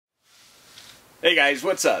Hey guys,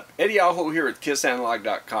 what's up? Eddie Aho here with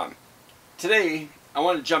KissAnalog.com. Today, I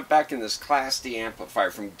want to jump back in this Class D amplifier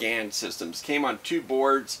from GaN Systems. Came on two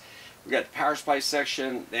boards. We got the power supply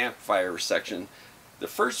section, the amplifier section. The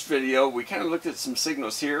first video, we kind of looked at some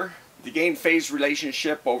signals here, the gain phase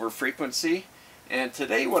relationship over frequency. And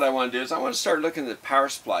today what I want to do is I want to start looking at the power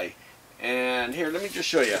supply. And here, let me just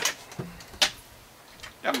show you.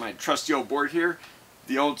 Got my trusty old board here.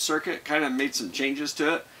 The old circuit, kind of made some changes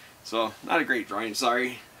to it. So, not a great drawing,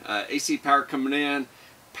 sorry. AC power coming in.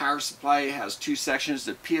 Power supply has two sections,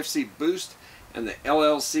 the PFC boost and the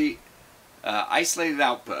LLC isolated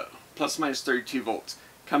output, plus minus 32 volts.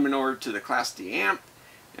 Coming over to the Class D amp,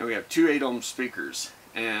 and we have two 8-ohm speakers.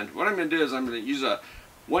 And what I'm going to do is I'm going to use a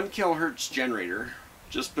 1 kilohertz generator,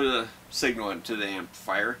 just put a signal into the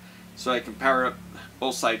amplifier, so I can power up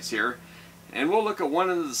both sides here. And we'll look at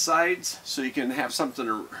one of the sides so you can have something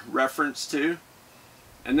to reference to.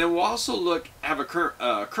 And then we'll also have a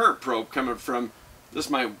current probe coming from, this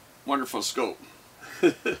is my wonderful scope.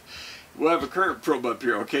 We'll have a current probe up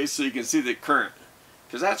here, okay, so you can see the current.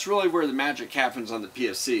 Because that's really where the magic happens on the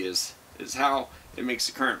PFC, is how it makes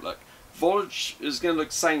the current look. Voltage is going to look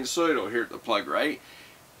sinusoidal here at the plug, right?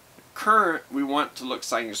 Current, we want to look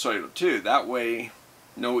sinusoidal too. That way,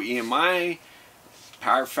 no EMI,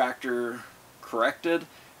 power factor corrected.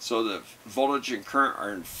 So the voltage and current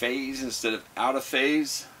are in phase instead of out of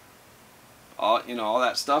phase. All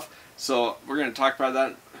that stuff. So we're going to talk about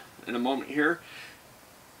that in a moment here.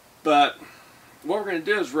 But what we're going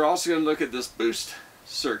to do is we're also going to look at this boost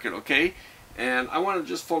circuit, okay? And I want to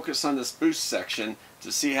just focus on this boost section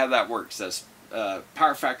to see how that works. That's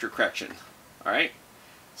power factor correction. All right.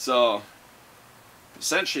 So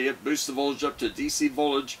essentially, it boosts the voltage up to DC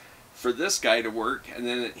voltage for this guy to work, and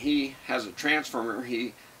then he has a transformer.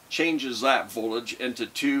 He changes that voltage into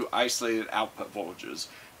two isolated output voltages.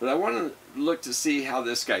 But I want to look to see how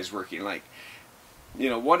this guy's working. Like,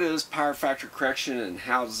 what is power factor correction, and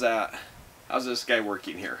how's this guy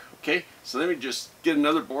working here? Okay, so let me just get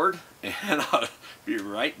another board, and I'll be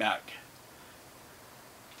right back.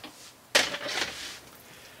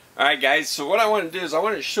 Alright guys, so what I want to do is I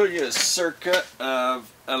want to show you a circuit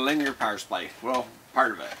of a linear power supply. Well,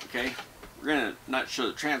 part of it, okay? We're going to not show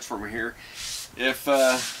the transformer here. If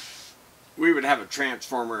we would have a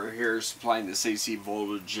transformer here supplying this AC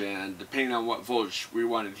voltage, and depending on what voltage we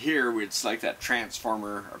wanted here, we'd select that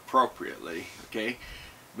transformer appropriately, okay?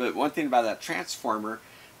 But one thing about that transformer,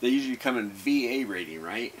 they usually come in VA rating,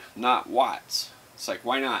 right? Not watts. It's like,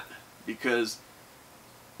 why not? Because,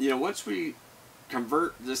 once we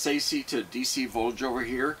convert this AC to DC voltage over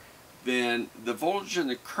here, then the voltage and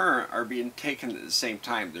the current are being taken at the same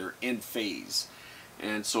time. They're in phase.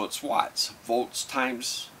 And so it's watts. Volts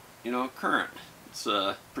times, current. It's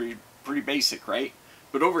pretty basic, right?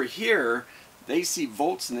 But over here, the AC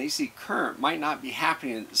volts and the AC current might not be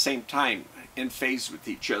happening at the same time in phase with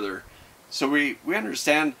each other. So we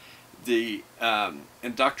understand the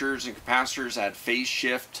inductors and capacitors add phase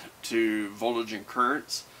shift to voltage and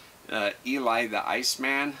currents. Eli the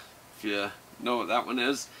Iceman, if you know what that one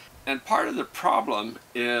is. And part of the problem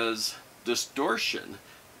is distortion.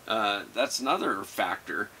 That's another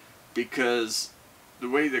factor, because the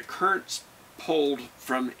way the current's pulled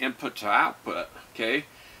from input to output, okay?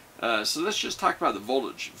 So let's just talk about the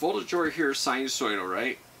voltage. Voltage over here is sinusoidal,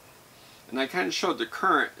 right? And I kind of showed the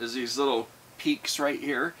current as these little peaks right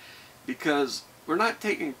here, because we're not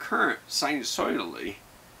taking current sinusoidally,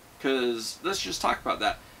 because let's just talk about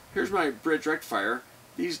that. Here's my bridge rectifier.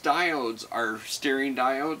 These diodes are steering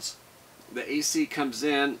diodes. The AC comes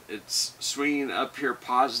in, it's swinging up here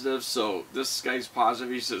positive, so this guy's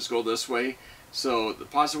positive, he says go this way. So the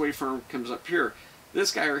positive waveform comes up here.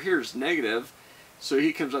 This guy over here is negative, so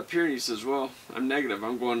he comes up here and he says, well, I'm negative,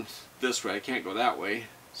 I'm going this way, I can't go that way.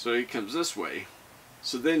 So he comes this way.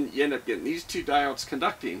 So then you end up getting these two diodes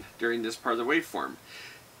conducting during this part of the waveform.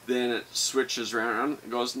 Then it switches around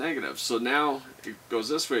and goes negative. So now it goes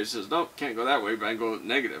this way. It says, nope, can't go that way, but I go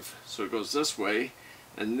negative. So it goes this way.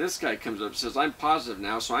 And this guy comes up and says, I'm positive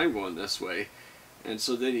now, so I'm going this way. And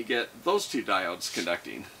so then you get those two diodes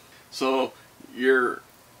conducting. So your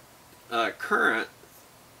current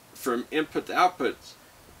from input to output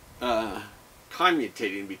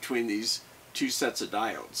commutating between these two sets of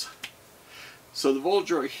diodes. So the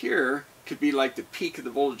voltage over here could be like the peak of the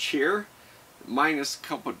voltage here, minus a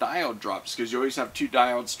couple diode drops, because you always have two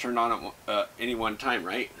diodes turned on at any one time,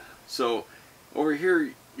 right? So over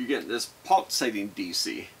here you get this pulsating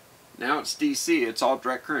DC. Now it's DC, it's all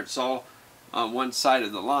direct current, it's all on one side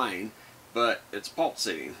of the line, but it's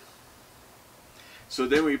pulsating. So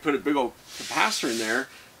then we put a big old capacitor in there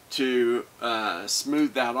to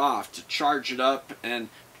smooth that off, to charge it up and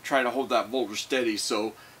try to hold that voltage steady,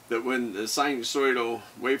 so that when the sinusoidal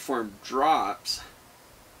waveform drops,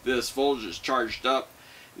 this voltage is charged up.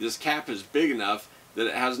 This cap is big enough that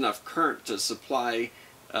it has enough current to supply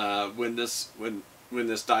when this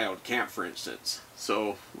diode can't, for instance.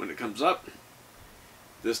 So when it comes up,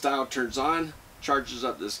 this diode turns on, charges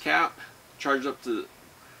up this cap, charges up to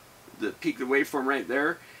the peak of the waveform right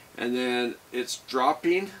there, and then it's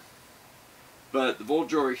dropping, but the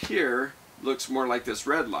voltage over here looks more like this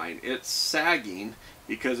red line. It's sagging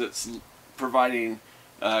because it's providing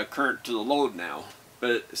current to the load now,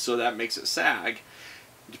 but so that makes it sag.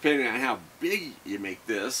 Depending on how big you make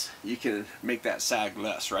this, you can make that sag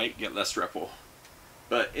less, right? Get less ripple.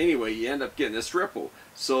 But anyway, you end up getting this ripple.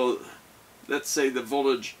 So let's say the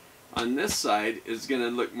voltage on this side is going to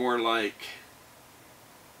look more like,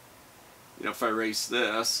 you know, if I erase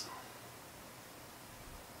this,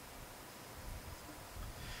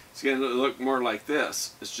 it's going to look more like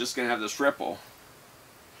this. It's just going to have this ripple.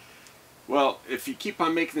 Well, if you keep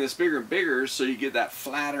on making this bigger and bigger, so you get that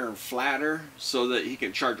flatter and flatter, so that he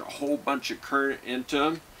can charge a whole bunch of current into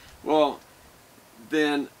him, well,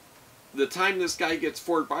 then the time this guy gets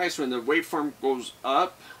forward biased, when the waveform goes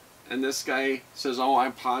up, and this guy says, oh,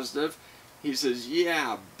 I'm positive, he says,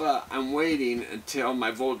 yeah, but I'm waiting until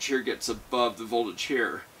my voltage here gets above the voltage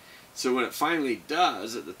here. So when it finally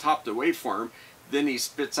does, at the top of the waveform, then he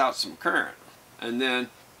spits out some current. And then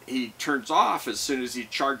he turns off as soon as he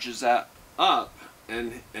charges that up,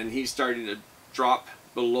 and he's starting to drop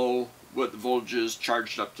below what the voltage is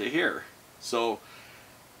charged up to here. So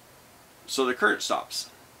the current stops.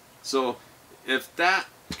 So if that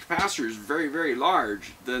capacitor is very, very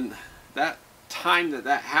large, then that time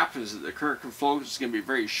that happens, that the current can flow, is going to be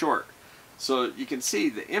very short. So you can see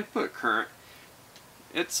the input current,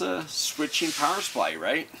 it's a switching power supply,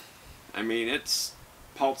 right? I mean, it's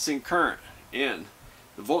pulsing current in.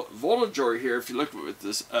 The voltage over here, if you look with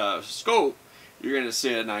this scope, you're going to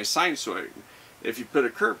see a nice sinusoid. If you put a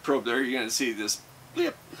current probe there, you're going to see this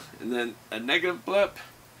blip, and then a negative blip.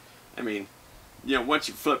 I mean, you know, once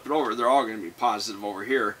you flip it over, they're all going to be positive over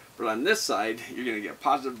here. But on this side, you're going to get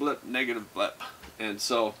positive blip, negative blip. And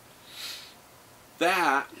so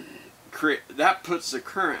that puts the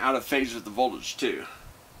current out of phase with the voltage too.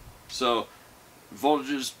 So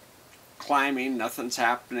voltage is climbing, nothing's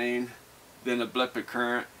happening, then a blip of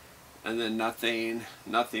current, and then nothing,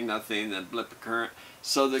 then blip of current.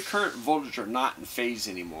 So the current and voltage are not in phase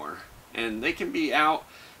anymore. And they can be out,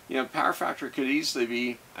 you know, power factor could easily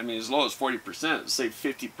be, I mean, as low as 40%, say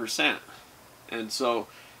 50%. And so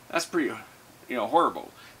that's pretty, you know,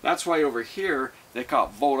 horrible. That's why over here they call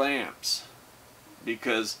it volt amps,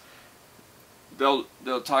 because they'll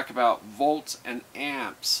talk about volts and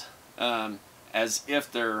amps as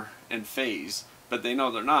if they're in phase, but they know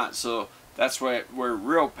they're not. So that's where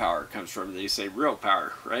real power comes from. They say real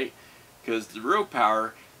power, right? Because the real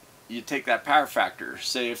power, you take that power factor.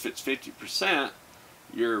 Say if it's 50%,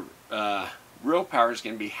 your real power is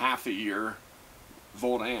going to be half of your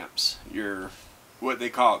volt amps. Your what they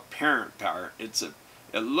call it parent power. It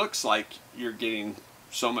looks like you're getting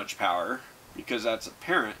so much power because that's a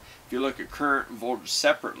parent. If you look at current and voltage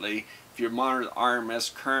separately, if you monitor the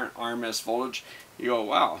RMS current, RMS voltage, you go,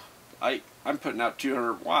 wow, I'm putting out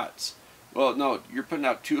 200 watts. Well, no, you're putting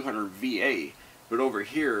out 200 VA, but over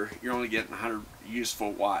here you're only getting 100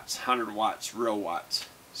 useful watts, 100 watts, real watts.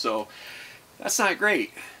 So that's not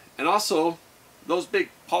great. And also, those big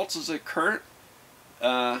pulses of current,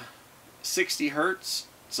 60 hertz,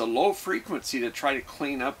 it's a low frequency to try to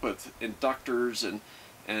clean up with inductors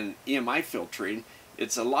and EMI filtering.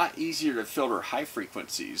 It's a lot easier to filter high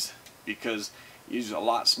frequencies because you use a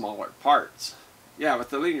lot smaller parts. Yeah,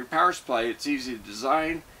 with the linear power supply, it's easy to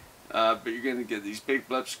design, but you're going to get these big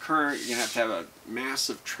blips of current. You're going to have a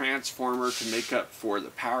massive transformer to make up for the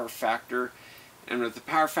power factor. And with the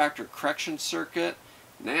power factor correction circuit,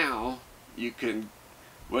 now you can,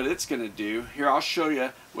 what it's going to do, here I'll show you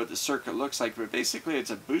what the circuit looks like, but basically it's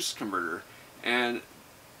a boost converter. And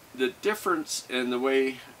the difference in the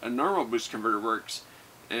way a normal boost converter works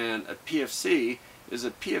and a PFC is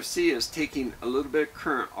a PFC is taking a little bit of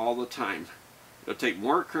current all the time. It'll take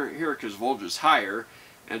more current here because voltage is higher,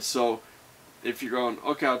 and so if you're going,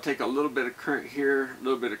 okay, I'll take a little bit of current here, a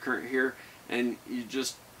little bit of current here, and you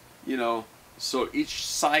just, you know, so each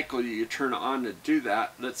cycle you turn on to do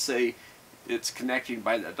that, let's say it's connecting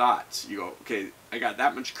by the dots. You go, okay, I got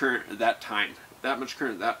that much current at that time, that much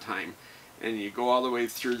current at that time, and you go all the way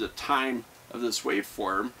through the time of this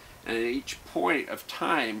waveform, and at each point of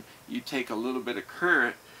time you take a little bit of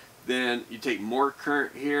current, then you take more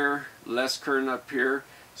current here, less current up here,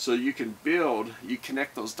 So you can build, you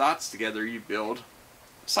connect those dots together, you build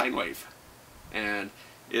a sine wave. And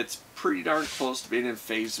it's pretty darn close to being in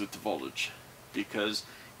phase with the voltage, because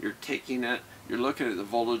you're taking it, you're looking at the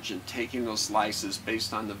voltage and taking those slices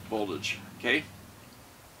based on the voltage, okay?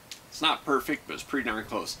 It's not perfect, but it's pretty darn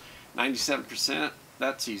close. 97%,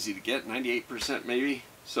 that's easy to get. 98% maybe,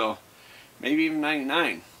 so maybe even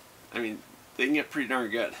 99. I mean, they can get pretty darn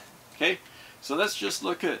good, okay? So let's just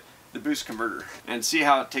look at the boost converter and see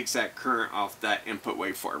how it takes that current off that input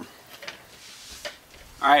waveform.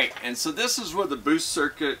 Alright, and so this is what the boost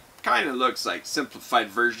circuit kind of looks like. Simplified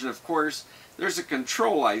version, of course. There's a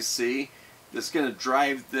control IC that's going to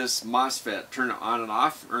drive this MOSFET, turn it on and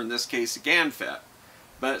off, or in this case a GaN FET.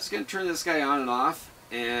 But it's going to turn this guy on and off,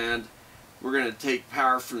 and we're going to take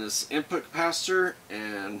power from this input capacitor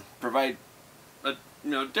and provide a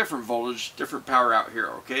different voltage, different power out here,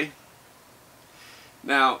 okay?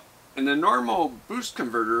 Now, in the normal boost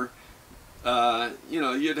converter,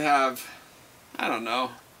 you'd have, I don't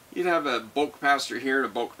know, you'd have a bulk capacitor here and a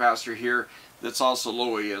bulk capacitor here that's also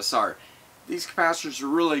low ESR. These capacitors are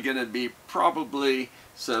really going to be probably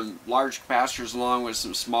some large capacitors along with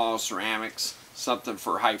some small ceramics, something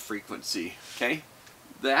for high frequency, okay?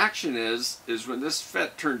 The action is when this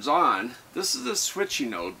FET turns on, this is the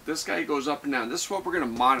switching node. This guy goes up and down. This is what we're going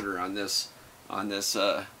to monitor on this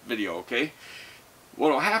video, okay? What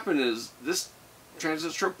will happen is this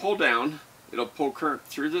transistor will pull down, it'll pull current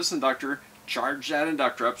through this inductor, charge that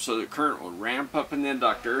inductor up so the current will ramp up in the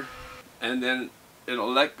inductor, and then it'll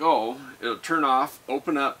let go, it'll turn off,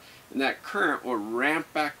 open up, and that current will ramp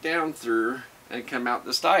back down through and come out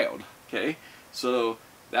this diode, okay? So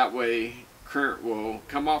that way current will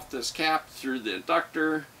come off this cap through the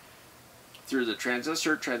inductor, through the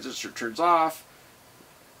transistor turns off,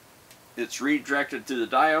 it's redirected to the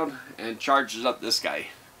diode and charges up this guy,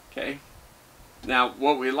 okay? Now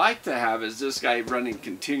what we like to have is this guy running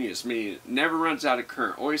continuous, meaning it never runs out of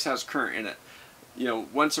current, always has current in it. You know,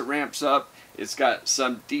 once it ramps up, it's got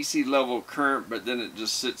some DC level current, but then it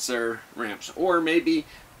just sits there, ramps. Or maybe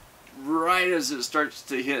right as it starts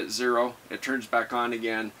to hit zero, it turns back on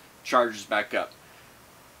again, charges back up.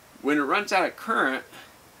 When it runs out of current,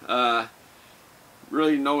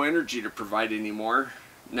 really no energy to provide anymore.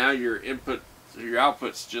 Now your input, your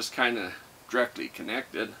output's just kind of directly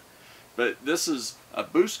connected. But this is a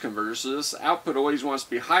boost converter, so this output always wants to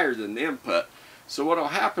be higher than the input. So what will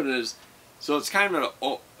happen is, so it's kind of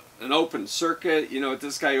an open circuit, you know, with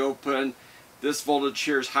this guy open, this voltage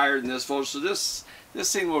here is higher than this voltage, so this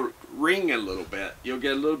thing will ring a little bit. You'll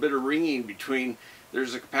get a little bit of ringing between,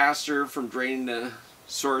 there's a capacitor from drain to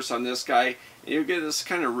source on this guy, and you'll get this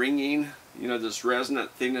kind of ringing, you know, this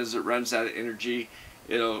resonant thing as it runs out of energy.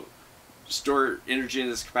 It'll store energy in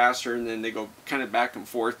this capacitor, and then they go kind of back and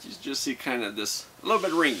forth. You just see kind of this, a little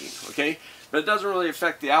bit of ringing, okay? But it doesn't really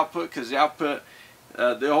affect the output, because the output,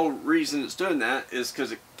 the whole reason it's doing that is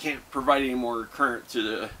because it can't provide any more current to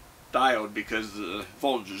the diode because the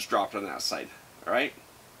voltage is dropped on that side, alright?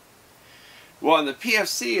 Well, on the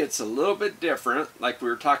PFC it's a little bit different, like we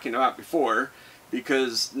were talking about before,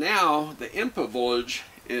 because now the input voltage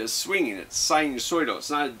is swinging. It's sinusoidal.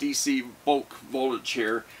 It's not a DC bulk voltage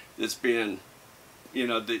here that's being, you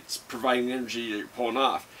know, that's providing energy that you're pulling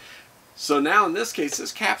off. So now in this case,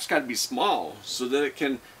 this cap's got to be small so that it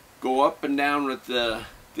can go up and down with the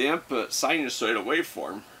input sinusoidal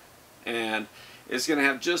waveform, and it's going to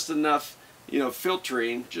have just enough, you know,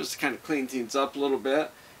 filtering just to kind of clean things up a little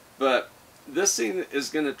bit. But this thing is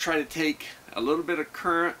going to try to take a little bit of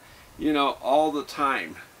current, you know, all the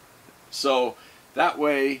time. So that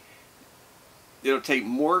way it'll take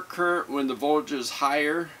more current when the voltage is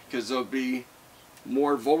higher, because there'll be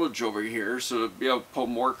more voltage over here, so it'll be able to pull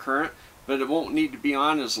more current, but it won't need to be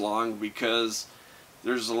on as long because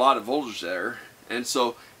there's a lot of voltage there. And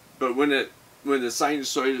so, but when the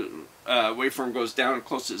sinusoidal waveform goes down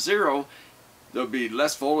close to zero, there'll be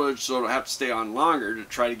less voltage, so it'll have to stay on longer to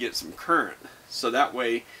try to get some current. So that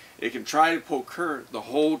way it can try to pull current the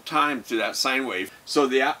whole time through that sine wave. So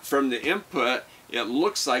from the input, it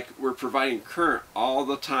looks like we're providing current all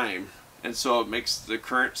the time, and so it makes the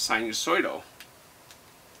current sinusoidal,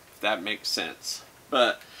 if that makes sense.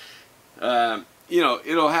 But you know,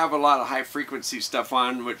 it'll have a lot of high frequency stuff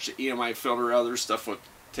on, which the EMI filter, other stuff will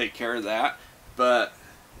take care of that. But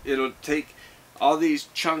it'll take all these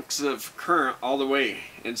chunks of current all the way,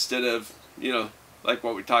 instead of, you know, like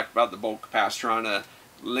what we talked about, the bulk capacitor on a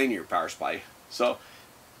linear power supply. So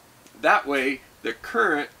that way the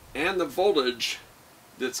current and the voltage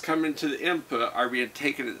that's coming to the input are being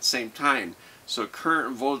taken at the same time. So current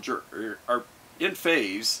and voltage are in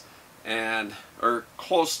phase, and are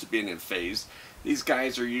close to being in phase. these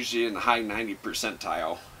guys are usually in the high 90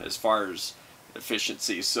 percentile as far as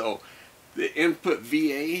efficiency. So the input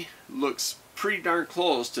VA looks pretty darn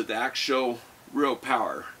close to the actual real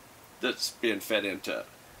power that's being fed into it.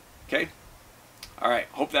 Okay? Alright,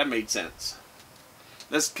 hope that made sense.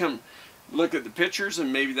 Let's come look at the pictures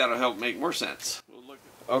and maybe that'll help make more sense.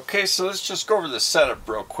 Okay, so let's just go over the setup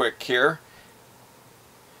real quick here.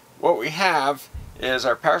 What we have is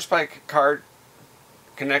our power supply card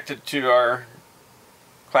connected to our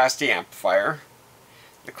Class D amplifier.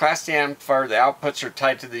 The Class D amplifier, the outputs are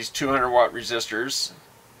tied to these 200 watt resistors.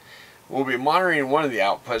 We'll be monitoring one of the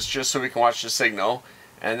outputs just so we can watch the signal,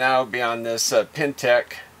 and that'll be on this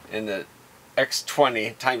Pintec in the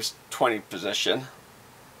X20 times 20 position.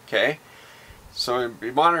 Okay, so we'll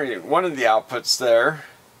be monitoring one of the outputs there.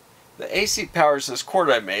 The AC powers this cord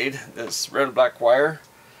I made, this red and black wire,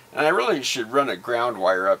 and I really should run a ground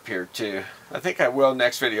wire up here too. I think I will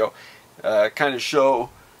next video, kind of show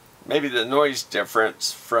maybe the noise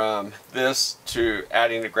difference from this to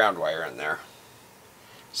adding a ground wire in there.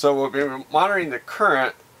 So we'll be monitoring the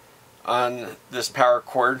current on this power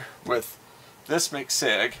cord with this mixed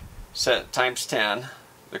sig set at times 10,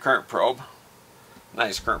 the current probe.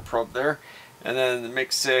 Nice current probe there. And then the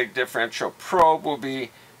mixed sig differential probe will be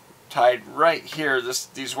tied right here,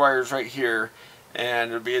 these wires right here,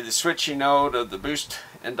 and it'll be the switching node of the boost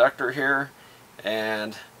inductor here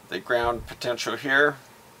and the ground potential here.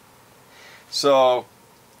 So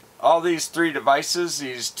all these three devices,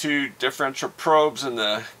 these two differential probes and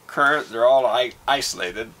the current, they're all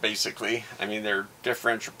isolated basically. I mean, they're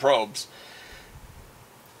differential probes.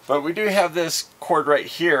 But we do have this cord right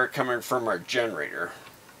here coming from our generator.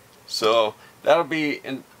 So that'll be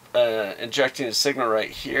injecting a signal right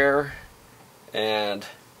here, and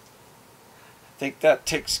I think that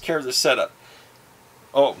takes care of the setup.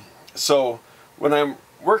 Oh, so when I'm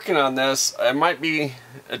working on this, I might be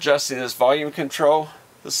adjusting this volume control.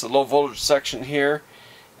 This is the low voltage section here,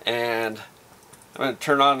 and I'm going to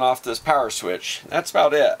turn on and off this power switch. That's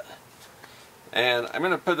about it. And I'm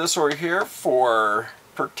going to put this over here for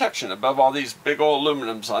protection above all these big old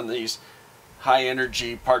aluminums on these high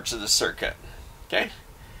energy parts of the circuit. Okay,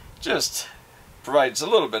 just provides a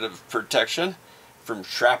little bit of protection from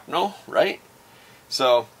shrapnel, right?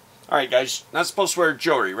 So, alright guys, not supposed to wear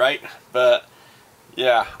jewelry, right? But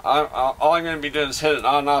yeah, all I'm going to be doing is hit an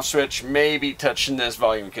on and off switch, maybe touching this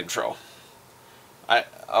volume control.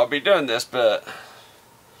 I'll be doing this, but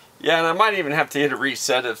yeah, and I might even have to hit a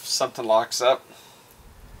reset if something locks up.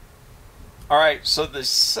 Alright, so the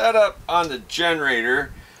setup on the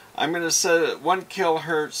generator, I'm going to set it at 1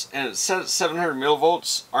 kilohertz, and it's set at 700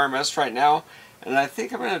 millivolts RMS right now, and I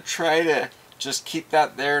think I'm going to try to just keep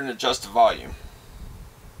that there and adjust the volume.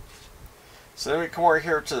 So then we come over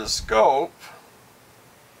here to the scope.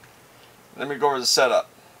 Let me go over the setup.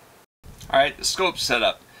 Alright, the scope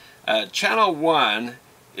setup. Channel 1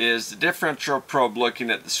 is the differential probe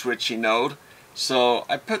looking at the switching node. So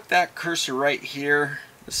I put that cursor right here,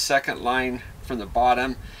 the second line from the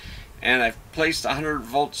bottom, and I've placed 100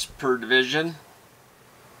 volts per division.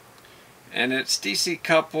 And it's DC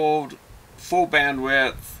coupled, full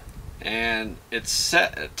bandwidth, and it's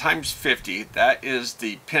set at times 50. That is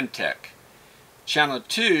the Pintec. Channel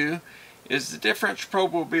 2 is the differential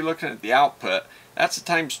probe. We'll be looking at the output. That's a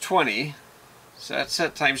times 20. So that's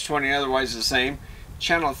set times 20, otherwise the same.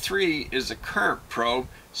 Channel 3 is a current probe,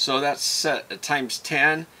 so that's set at times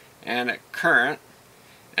 10 and at current,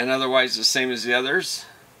 and otherwise the same as the others.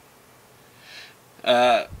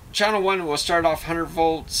 Channel 1 will start off 100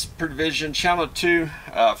 volts per division. Channel 2,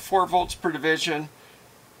 4 volts per division.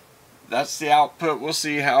 That's the output. We'll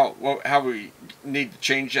see how we need to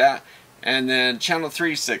change that. And then channel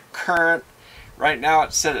 3 is the current. Right now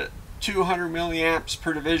it's set at 200 milliamps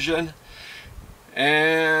per division.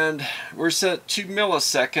 And we're set at 2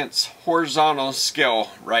 milliseconds horizontal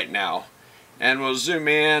scale right now. And we'll zoom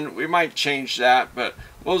in. We might change that, but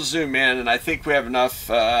we'll zoom in, and I think we have enough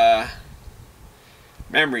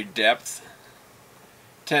memory depth,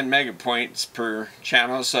 10 megapoints per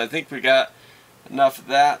channel, so I think we got enough of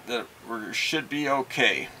that we should be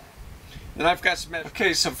okay. Then I've got some,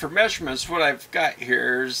 okay, so for measurements, what I've got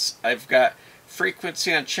here is I've got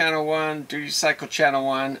frequency on channel 1, duty cycle channel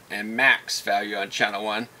 1, and max value on channel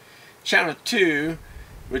 1. Channel 2,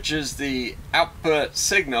 which is the output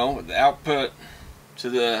signal, the output to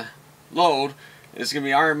the load, is going to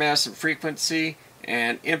be RMS and frequency,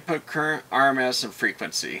 and input current, RMS and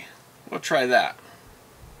frequency. We'll try that.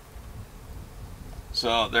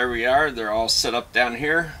 So there we are. They're all set up down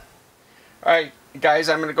here. Alright guys,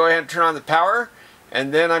 I'm going to go ahead and turn on the power,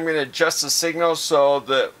 and then I'm going to adjust the signal so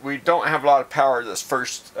that we don't have a lot of power this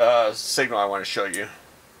first signal I want to show you.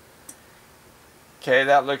 Okay,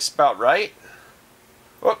 that looks about right.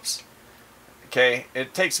 Whoops. Okay,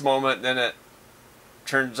 it takes a moment, then it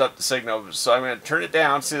turns up the signal. So I'm going to turn it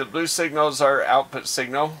down. See, the blue signal is our output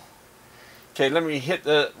signal. Okay, let me hit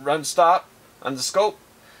the run stop on the scope.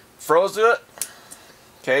 Froze it.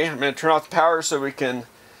 Okay, I'm going to turn off the power so we can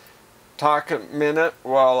talk a minute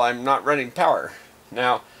while I'm not running power.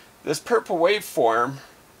 Now, this purple waveform,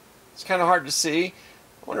 it's kind of hard to see.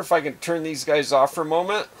 I wonder if I can turn these guys off for a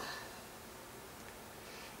moment.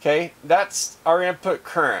 Okay, that's our input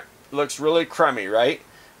current. Looks really crummy, right?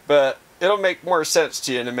 But it'll make more sense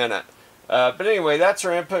to you in a minute. But anyway, that's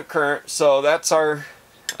our input current. So that's our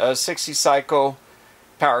 60 cycle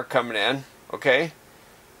power coming in. Okay,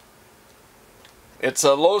 it's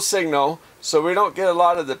a low signal, so we don't get a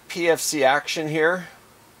lot of the PFC action here.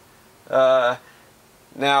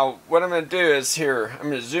 Now, what I'm going to do is here, I'm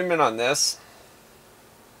going to zoom in on this.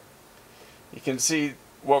 You can see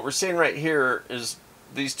what we're seeing right here is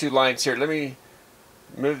these two lines here. Let me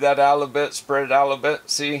move that out a little bit, spread it out a little bit.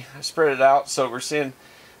 See, I spread it out, so we're seeing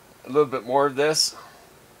a little bit more of this.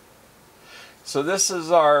 So this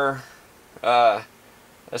is our a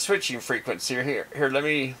switching frequency here. Here, let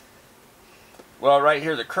me, well, right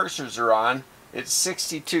here the cursors are on. It's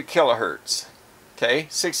 62 kilohertz. Okay,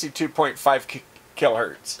 62.5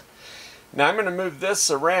 kilohertz. Now I'm going to move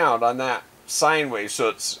this around on that sine wave, so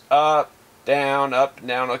it's up, down,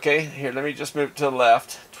 okay? Here, let me just move it to the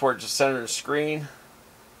left, towards the center of the screen.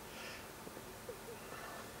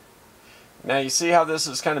 Now you see how this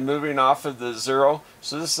is kind of moving off of the zero?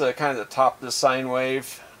 So this is kind of the top of the sine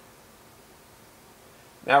wave.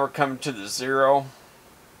 Now we're coming to the zero.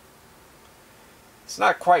 It's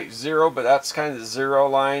not quite zero, but that's kind of the zero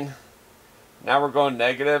line. Now we're going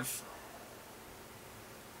negative.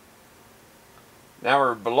 Now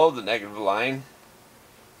we're below the negative line.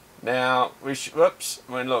 Now we should, whoops,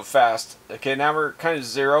 went a little fast. Okay, now we're kind of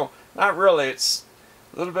zero. Not really, it's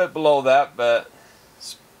a little bit below that, but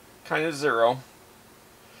it's kind of zero.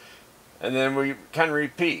 And then we kind of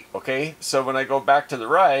repeat, okay? So when I go back to the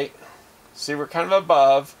right, see, we're kind of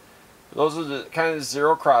above. Those are the kind of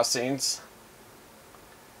zero crossings.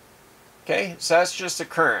 Okay, so that's just a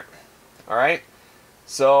current. Alright,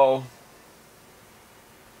 so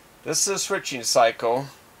this is a switching cycle,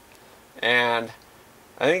 and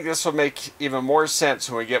I think this will make even more sense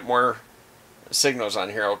when we get more signals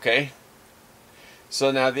on here, okay?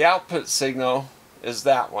 So now the output signal is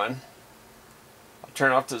that one. I'll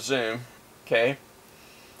turn off the zoom, okay?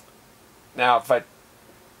 Now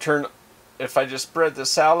if I just spread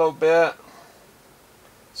this out a little bit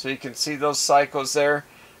so you can see those cycles there,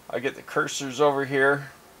 I'll get the cursors over here.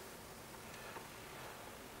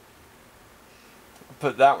 I'll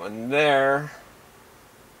put that one there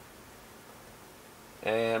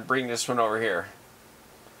and bring this one over here.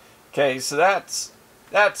 Okay, so that's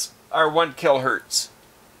our 1 kilohertz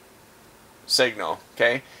signal,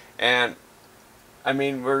 okay? And I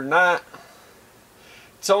mean, we're not,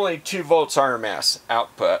 it's only 2 volts RMS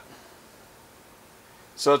output.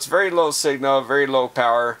 So it's very low signal, very low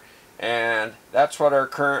power, and that's what our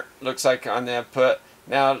current looks like on the input.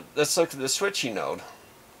 Now let's look at the switching node.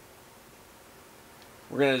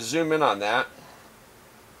 We're going to zoom in on that.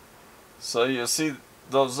 So you'll see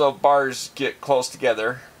those little bars get close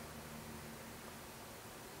together.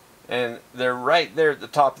 And they're right there at the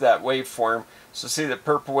top of that waveform. So see the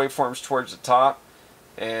purple waveforms towards the top,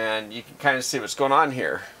 and you can kind of see what's going on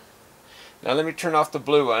here. Now let me turn off the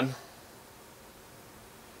blue one.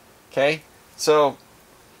 Okay, so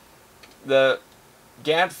the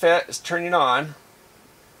GaN FET is turning on.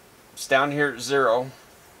 It's down here at 0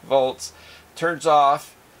 volts. Turns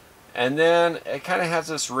off, and then it kind of has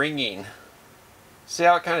this ringing. See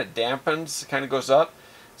how it kind of dampens? It kind of goes up.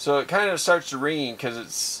 So it kind of starts to ringing because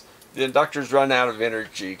it's the inductor's run out of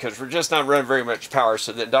energy, because we're just not running very much power,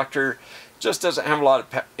 so the inductor just doesn't have a lot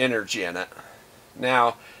of energy in it.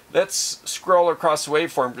 Now let's scroll across the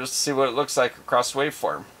waveform just to see what it looks like across the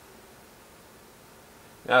waveform.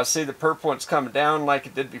 Now see the purple one's coming down like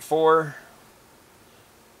it did before.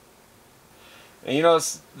 And you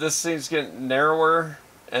notice this thing's getting narrower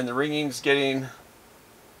and the ringing's getting,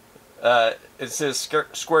 it says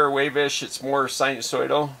square wave-ish, it's more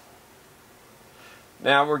sinusoidal.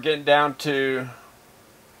 Now we're getting down to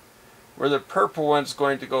where the purple one's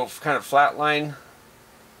going to go kind of flatline.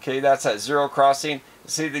 Okay, that's at 0 crossing.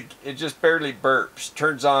 See, it just barely burps,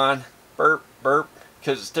 turns on, burp, burp,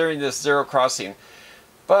 because it's during this 0 crossing.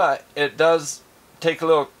 But it does take a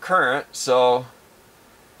little current, so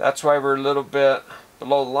that's why we're a little bit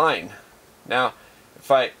below the line. Now,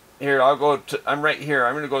 I'm right here.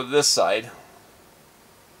 I'm going to go to this side.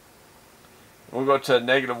 We'll go to a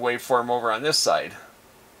negative waveform over on this side.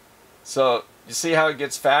 So you see how it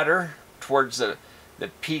gets fatter towards the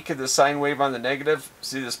peak of the sine wave on the negative?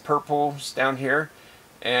 See this purple's down here?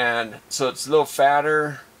 And so it's a little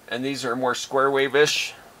fatter, and these are more square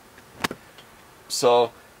wave-ish.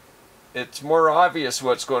 So it's more obvious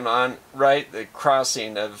what's going on, right? The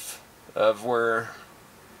crossing of where,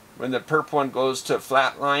 when the purple one goes to a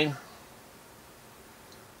flat line,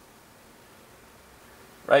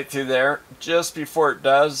 right through there, just before it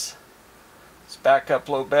does. Let's back up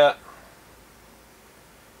a little bit.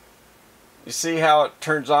 You see how it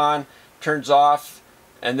turns on, turns off,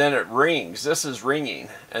 and then it rings. This is ringing,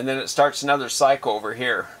 and then it starts another cycle over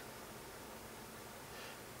here.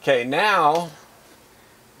 Okay, now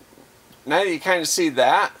that you kind of see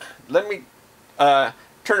that, let me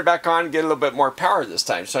turn it back on and get a little bit more power this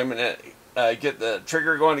time. So I'm going to get the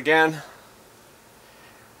trigger going again.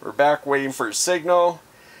 We're back waiting for a signal.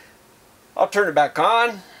 I'll turn it back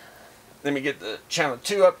on. Let me get the channel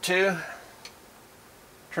 2 up too.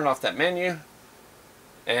 Turn off that menu.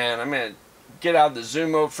 And I'm going to get out of the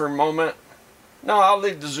zoom mode for a moment. No, I'll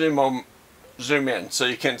leave the zoom in so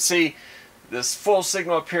you can see this full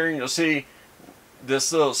signal up here, and you'll see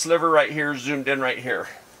this little sliver right here zoomed in right here.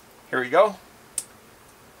 Here we go.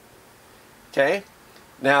 Okay.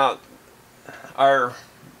 Now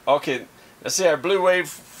let's see our blue wave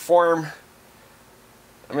form.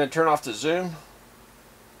 I'm going to turn off the zoom.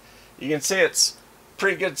 You can see it's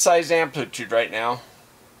pretty good size amplitude right now.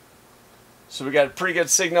 So we got a pretty good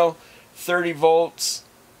signal, 30 volts,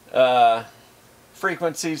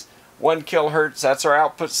 frequencies, 1 kilohertz, that's our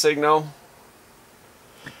output signal.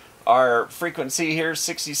 Our frequency here,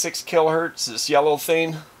 66 kilohertz, this yellow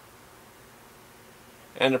thing.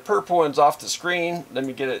 And the purple one's off the screen. Let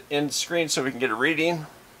me get it in the screen so we can get a reading.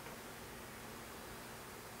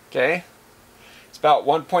 Okay. It's about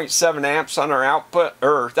 1.7 amps on our output,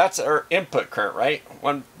 or that's our input current, right?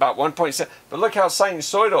 About 1.7. But look how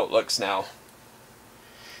sinusoidal it looks now.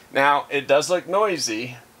 Now, it does look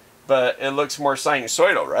noisy, but it looks more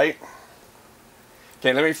sinusoidal, right?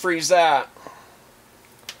 Okay, let me freeze that.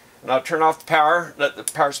 And I'll turn off the power, let the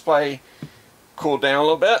power supply cool down a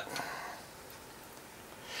little bit.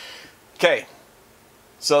 Okay,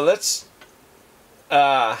 so let's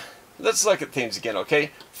look at things again,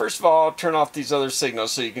 okay? First of all, I'll turn off these other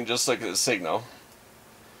signals so you can just look at the signal.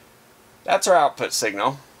 That's our output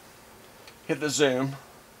signal. Hit the zoom.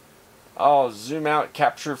 I'll zoom out,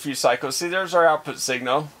 capture a few cycles. See, there's our output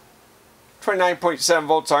signal. 29.7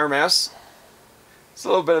 volts RMS. It's a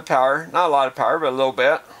little bit of power. Not a lot of power, but a little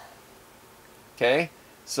bit. Okay,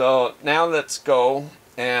 so now let's go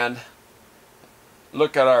and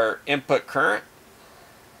look at our input current.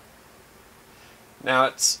 Now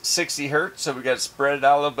it's 60 hertz, so we got to spread it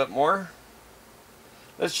out a little bit more.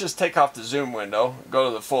 Let's just take off the zoom window, go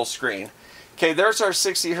to the full screen. Okay, there's our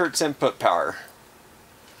 60 hertz input power.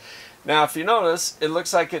 Now if you notice, it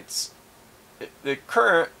looks like the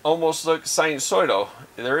current almost looks sinusoidal.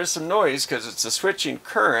 There is some noise because it's a switching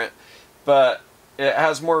current, but it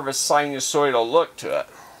has more of a sinusoidal look to it.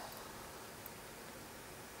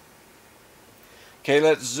 Okay,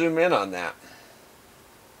 let's zoom in on that.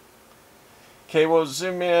 Okay, we'll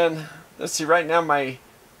zoom in. Let's see, right now my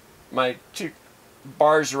 2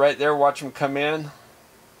 bars are right there. Watch them come in.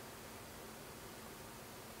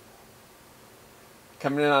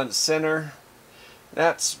 Coming in on the center.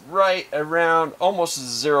 That's right around almost a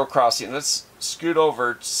zero crossing. Let's scoot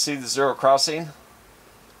over to see the zero crossing.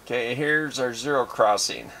 Okay, here's our zero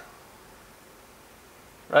crossing.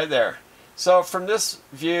 Right there. So from this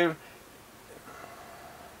view,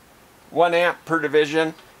 1 amp per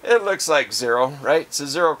division, it looks like zero, right? It's a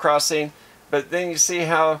zero crossing, but then you see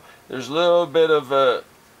how there's a little bit of a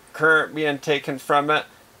current being taken from it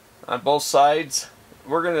on both sides.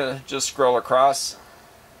 We're going to just scroll across.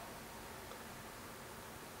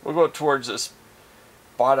 We'll go towards this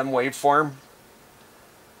bottom waveform.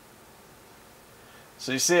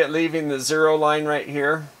 So you see it leaving the zero line right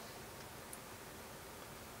here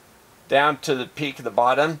down to the peak of the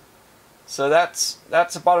bottom. So that's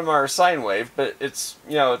the bottom of our sine wave, but it's,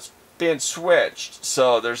 you know, it's being switched.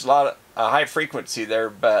 So there's a lot of high frequency there,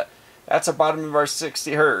 but that's the bottom of our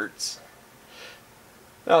 60 hertz.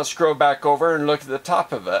 Now let's scroll back over and look at the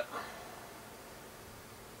top of it.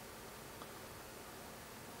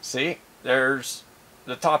 See, there's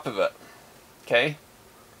the top of it. Okay.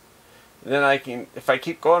 And then I can, if I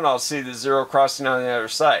keep going, I'll see the zero crossing on the other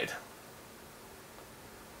side.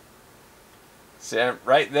 See, I'm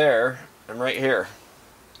right there. I'm right here.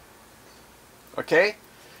 Okay.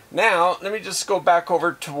 Now, let me just go back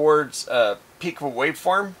over towards peak of a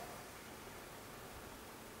waveform.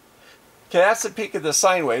 Okay, that's the peak of the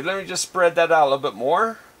sine wave. Let me just spread that out a little bit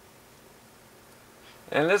more.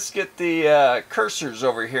 And let's get the cursors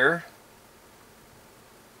over here.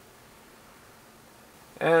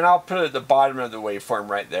 And I'll put it at the bottom of the waveform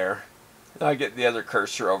right there. I'll get the other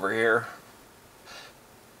cursor over here.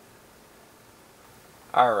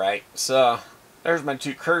 Alright, so there's my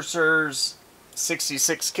two cursors.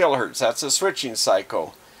 66 kilohertz, that's a switching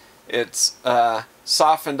cycle. It's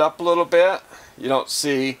softened up a little bit. You don't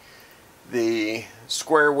see the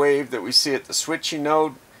square wave that we see at the switching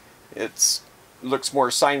node. It looks more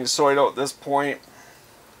sinusoidal at this point.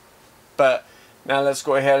 But now let's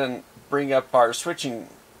go ahead and bring up our switching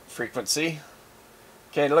frequency.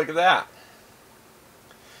 Okay, look at that.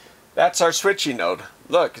 That's our switching node.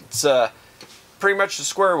 Look, it's pretty much a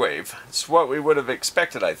square wave. It's what we would have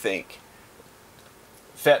expected, I think.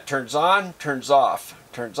 FET turns on, turns off,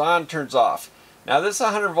 turns on, turns off. Now this is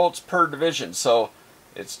 100 volts per division, so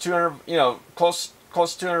it's 200, you know, close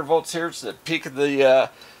to 200 volts here. It's the peak of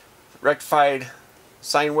the rectified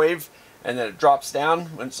sine wave, and then it drops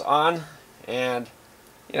down when it's on, and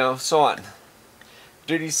you know, so on.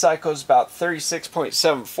 Duty cycle is about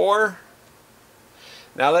 36.74.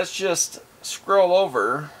 Now let's just scroll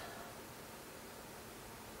over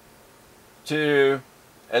to,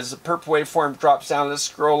 as the purple waveform drops down, let's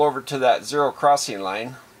scroll over to that zero crossing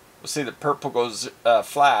line. We'll see the purple goes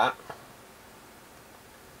flat.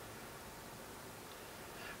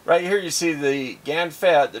 Right here you see the GaN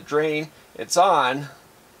FET, the drain, it's on,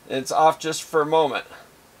 and it's off just for a moment.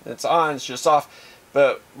 It's on, it's just off.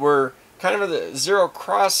 But we're kind of at the zero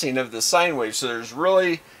crossing of the sine wave, so there's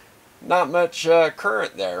really not much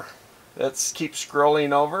current there. Let's keep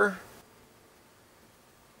scrolling over.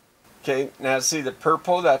 Okay, now see the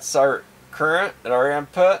purple, that's our current at our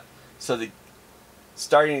input. So the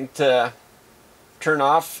starting to turn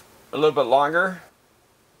off a little bit longer.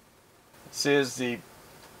 See as the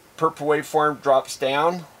purple waveform drops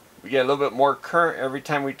down, we get a little bit more current every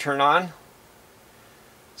time we turn on.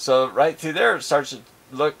 So right through there it starts to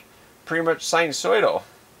look pretty much sinusoidal.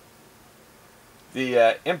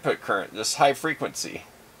 The input current, this high frequency.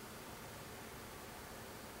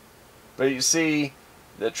 But you see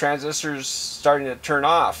the transistor's starting to turn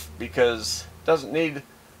off because it doesn't need a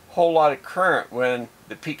whole lot of current when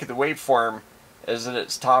the peak of the waveform is at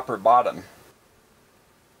its top or bottom.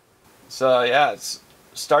 So yeah, it's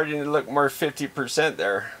starting to look more 50%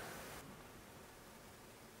 there.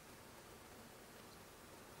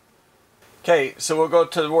 Okay, so we'll go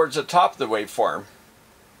towards the top of the waveform.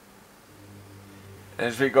 And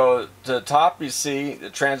as we go to the top, you see the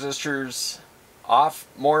transistors off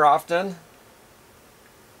more often.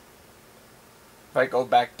 If I go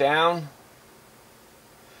back down,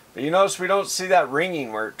 but you notice we don't see that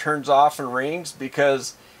ringing where it turns off and rings,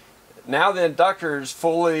 because now the inductor is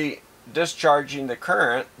fully discharging the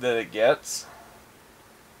current that it gets.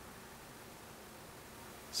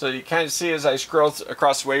 So you kind of see as I scroll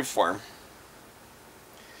across the waveform.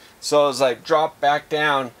 So as I drop back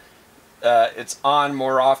down, it's on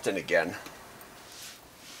more often again.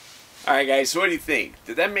 Alright guys, so what do you think?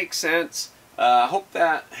 Did that make sense? I hope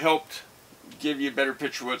that helped give you a better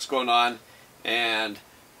picture of what's going on, and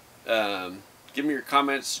give me your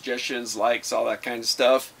comments, suggestions, likes, all that kind of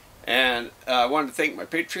stuff. And I wanted to thank my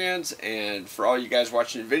Patreons and for all you guys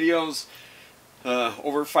watching the videos.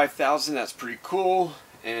 Over 5,000, that's pretty cool,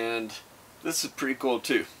 and this is pretty cool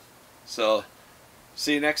too. So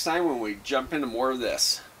see you next time when we jump into more of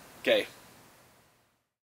this. Okay.